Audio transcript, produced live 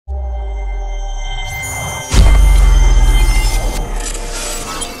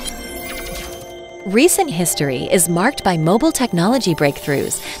Recent history is marked by mobile technology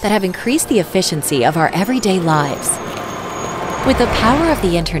breakthroughs that have increased the efficiency of our everyday lives. With the power of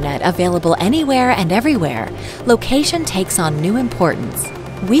the internet available anywhere and everywhere, location takes on new importance.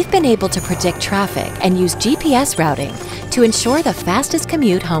 We've been able to predict traffic and use GPS routing to ensure the fastest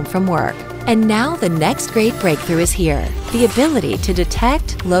commute home from work. And now the next great breakthrough is here: the ability to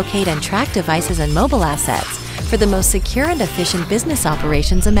detect, locate, and track devices and mobile assets for the most secure and efficient business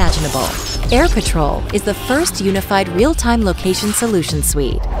operations imaginable. AirPatrol is the first unified real-time location solution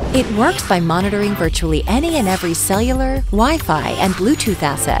suite. It works by monitoring virtually any and every cellular, Wi-Fi, and Bluetooth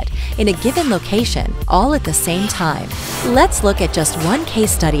asset in a given location, all at the same time. Let's look at just one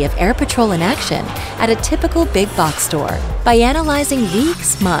case study of AirPatrol in action at a typical big box store. By analyzing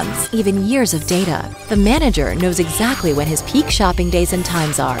weeks, months, even years of data, the manager knows exactly when his peak shopping days and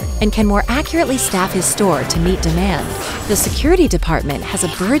times are and can more accurately staff his store to meet demand. The security department has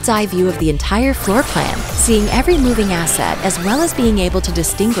a bird's eye view of the entire floor plan, seeing every moving asset as well as being able to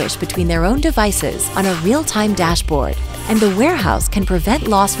distinguish between their own devices on a real-time dashboard. And the warehouse can prevent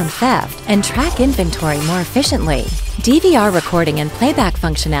loss from theft and track inventory more efficiently. DVR recording and playback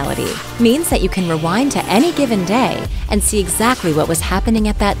functionality means that you can rewind to any given day and see exactly what was happening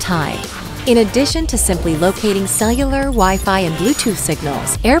at that time. In addition to simply locating cellular, Wi-Fi, and Bluetooth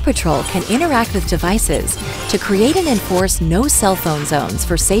signals, AirPatrol can interact with devices to create and enforce no cell phone zones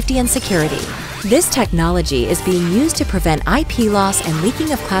for safety and security. This technology is being used to prevent IP loss and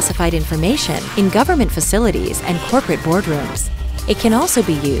leaking of classified information in government facilities and corporate boardrooms. It can also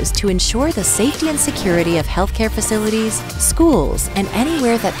be used to ensure the safety and security of healthcare facilities, schools, and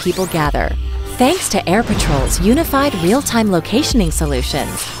anywhere that people gather. Thanks to AirPatrol's unified real-time locationing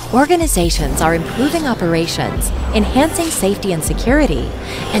solutions, organizations are improving operations, enhancing safety and security,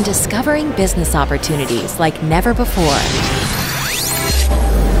 and discovering business opportunities like never before.